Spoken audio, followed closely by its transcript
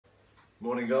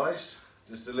Morning guys,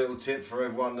 just a little tip for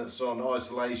everyone that's on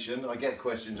isolation. I get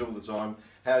questions all the time,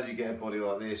 how do you get a body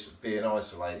like this being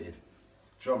isolated?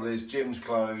 Trouble is, gym's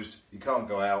closed, you can't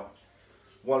go out.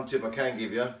 One tip I can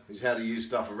give you is how to use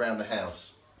stuff around the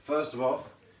house. First of all,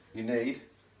 you need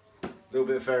a little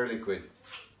bit of fairy liquid.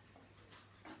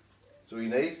 That's all you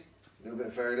need, a little bit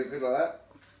of fairy liquid like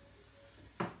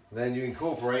that. Then you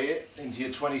incorporate it into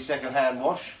your 20-second hand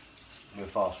wash. I'm going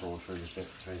to fast forward through this bit,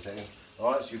 20 seconds.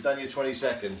 Alright, so you've done your 20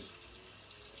 seconds.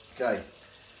 Okay,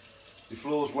 your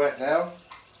floor's wet now.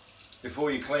 Before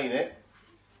you clean it,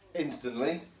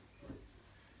 instantly,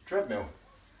 treadmill.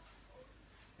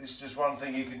 This is just one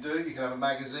thing you can do. You can have a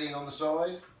magazine on the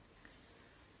side.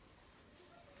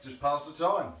 Just pass the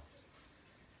time.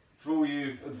 For all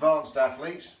you advanced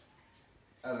athletes,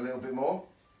 add a little bit more.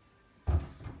 A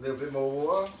little bit more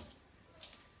water.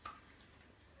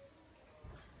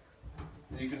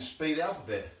 And you can speed it up a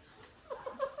bit.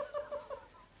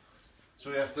 So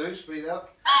we have to speed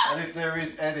up. And if there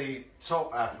is any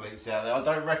top athletes out there, I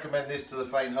don't recommend this to the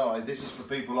faint-hearted. This is for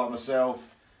people like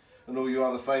myself and all you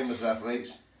other famous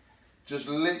athletes. Just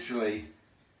literally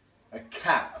a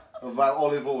cap of that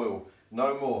olive oil,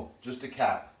 no more, just a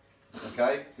cap,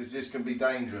 okay? Because this can be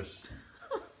dangerous.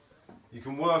 You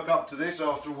can work up to this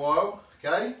after a while,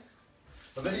 okay?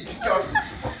 And then you can go,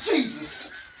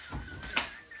 Jesus!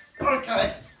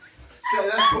 Okay. Okay,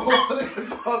 that's more for the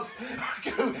advanced.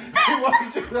 Okay, we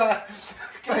won't do that.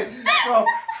 Okay, stop,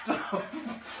 stop.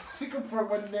 I think I broke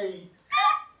my knee.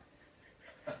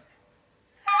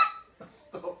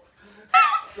 Stop,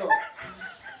 stop.